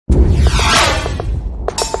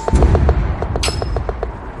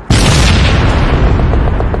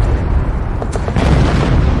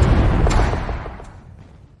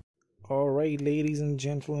ladies and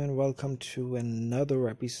gentlemen, welcome to another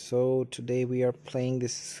episode. Today we are playing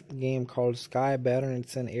this game called Sky Battle.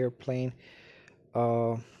 It's an airplane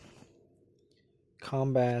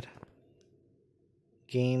combat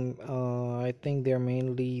game. I think they're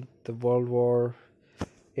mainly the World War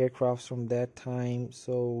aircrafts from that time.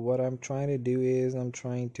 So what I'm trying to do is I'm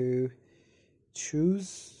trying to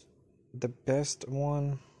choose the best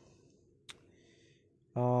one.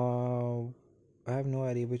 I have no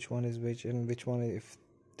idea which one is which and which one if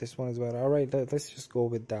this one is better. Alright, let's just go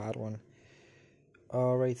with that one.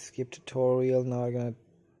 Alright, skip tutorial. Now I'm gonna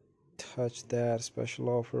touch that special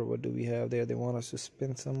offer. What do we have there? They want us to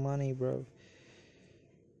spend some money, bro.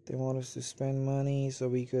 They want us to spend money so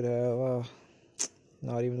we could have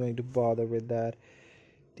not even going to bother with that.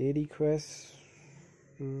 Daily quest,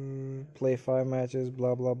 play 5 matches,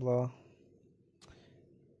 blah blah blah.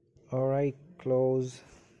 Alright, close.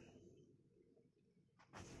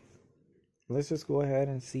 Let's just go ahead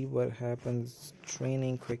and see what happens.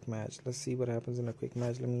 Training quick match. Let's see what happens in a quick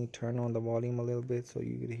match. Let me turn on the volume a little bit so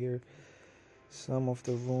you could hear some of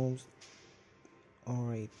the rooms.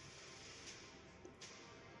 Alright.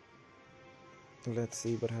 Let's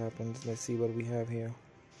see what happens. Let's see what we have here.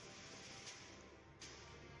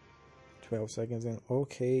 12 seconds in.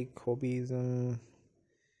 Okay, Kobe's damn,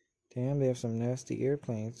 they have some nasty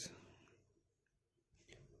airplanes.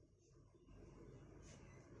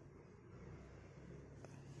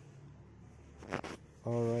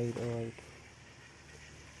 Alright.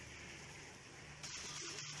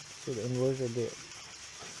 So the inverter there.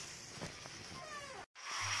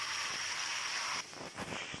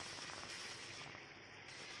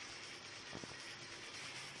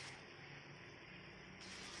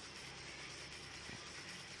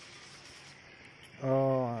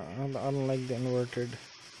 Oh, I don't like the inverted.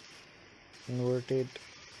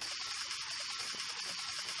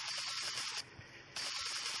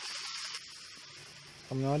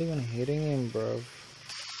 I'm not even hitting him, bro.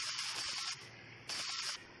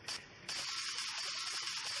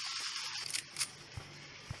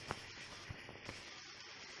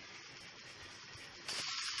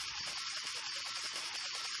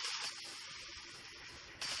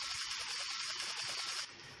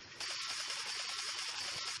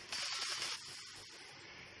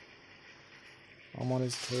 I'm on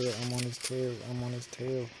his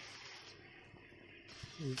tail.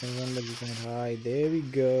 You can run, but you can't hide. There we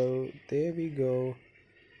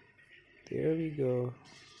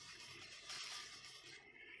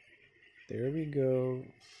go.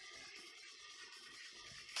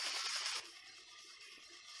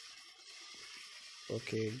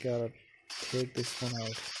 Okay, gotta take this one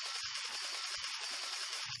out.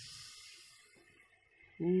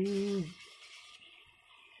 Ooh.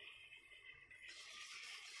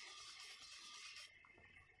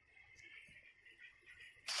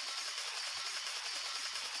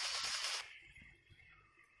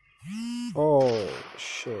 Oh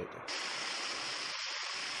shit.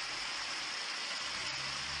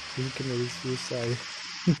 He committed suicide.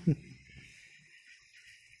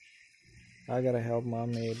 I gotta help my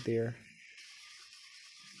mate there.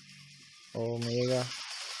 Omega.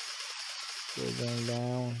 We're going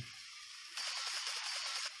down.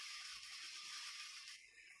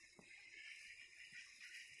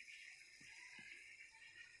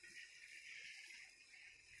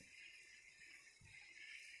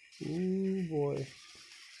 Ooh boy.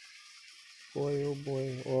 Oh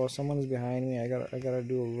boy. Oh, someone is behind me. I gotta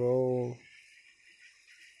do a roll.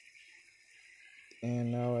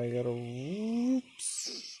 And now I gotta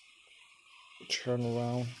whoops, turn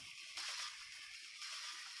around.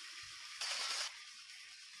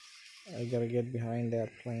 I gotta get behind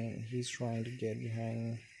that plane. He's trying to get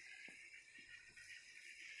behind me.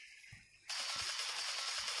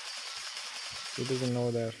 He doesn't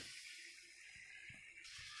know that.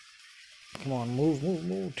 Come on, move,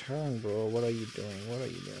 turn, bro. What are you doing?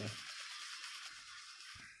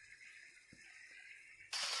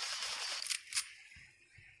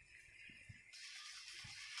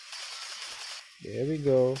 There we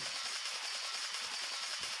go.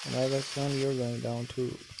 And I guess son, you're going down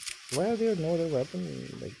too. Why are there no other weapon?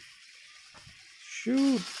 Like,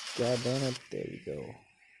 shoot! God damn it! There we go.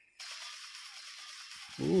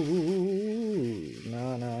 Ooh,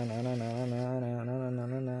 nah.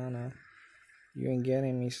 You ain't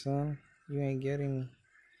getting me, son. You ain't getting me.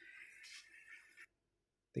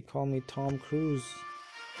 They call me Tom Cruise.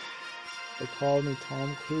 Baby.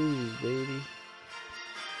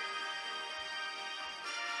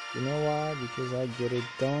 You know why? Because I get it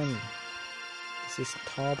done. This is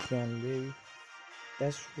Top Gun, baby.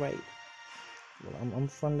 That's right. Well, I'm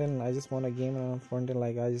fronting. I just want a game and I'm fronting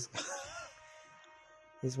like I just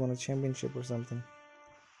He's won a championship or something.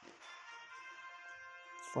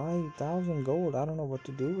 5,000 gold. I don't know what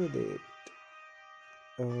to do with it.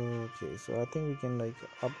 Okay, so I think we can like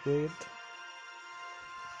upgrade.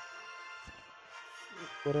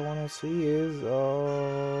 What I want to see is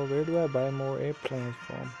where do I buy more airplanes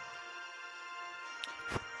from?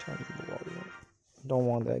 Turn the volume. Don't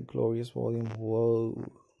want that glorious volume.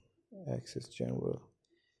 Whoa. Access general.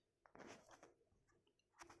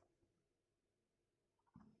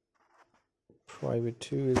 Private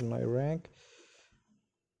 2 is my rank.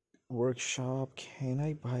 Workshop. Can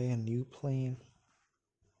I buy a new plane?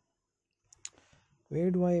 Where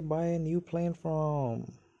do I buy a new plane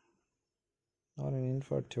from? Not an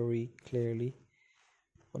infantry, clearly.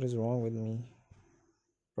 What is wrong with me?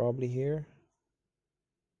 Probably here.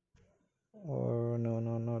 Or no,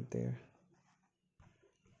 not there.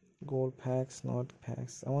 Gold packs, not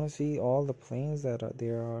packs. I want to see all the planes that are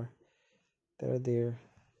there.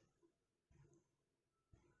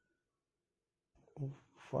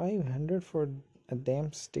 500 for a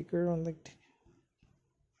damn sticker on the.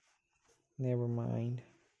 Never mind.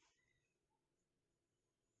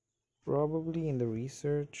 Probably in the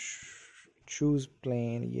research. Choose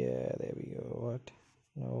plane. Yeah, there we go. What?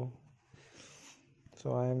 No.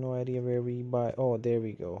 So I have no idea where we buy. Oh, there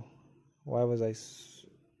we go. Why was I?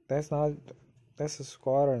 That's not. That's a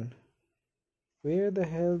squadron. Where the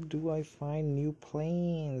hell do I find new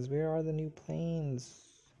planes? Where are the new planes?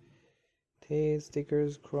 Tail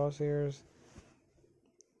stickers, crosshairs.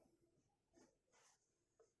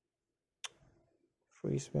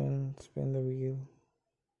 Free spin, spin the wheel.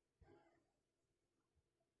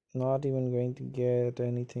 Not even going to get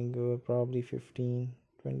anything good. Probably 15,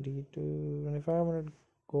 20 to 2500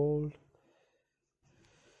 gold.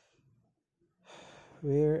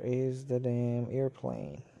 Where is the damn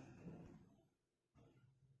airplane?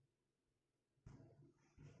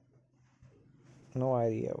 No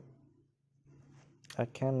idea. I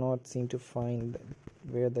cannot seem to find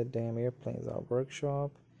where the damn airplanes are.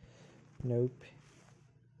 Workshop? Nope.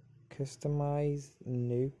 Customize?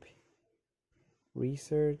 Nope.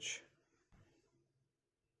 Research?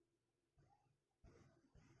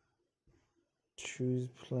 Choose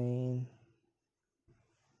plane.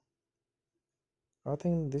 I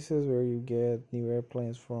think this is where you get new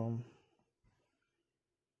airplanes from.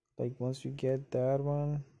 Like once you get that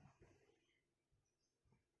one,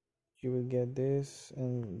 you will get this,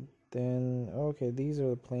 and then okay, these are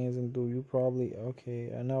the planes, and do you probably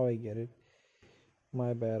okay? Now I get it.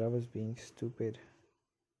 My bad, I was being stupid.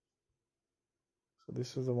 So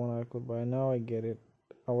this is the one I could buy. Now I get it.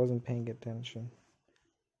 I wasn't paying attention.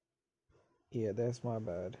 Yeah, that's my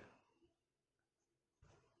bad.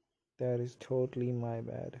 That is totally my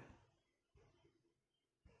bad.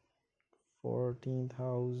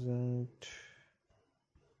 14,000.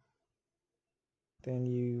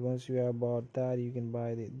 Then once you have bought that, you can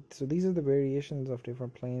buy the. So these are the variations of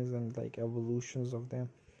different planes and like evolutions of them.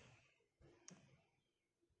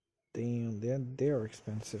 Damn, they're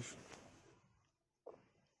expensive.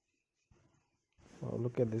 Oh,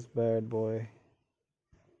 look at this bad boy.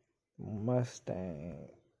 Mustang.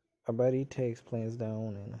 I bet he takes planes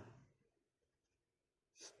down, and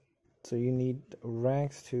so you need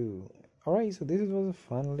ranks too. Alright, so this was a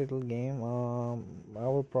fun little game. I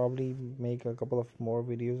will probably make a couple of more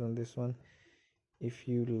videos on this one. If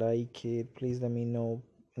you like it, please let me know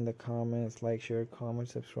in the comments. Like, share, comment,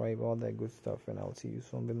 subscribe, all that good stuff, and I'll see you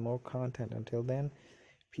soon with more content. Until then,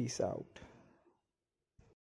 peace out.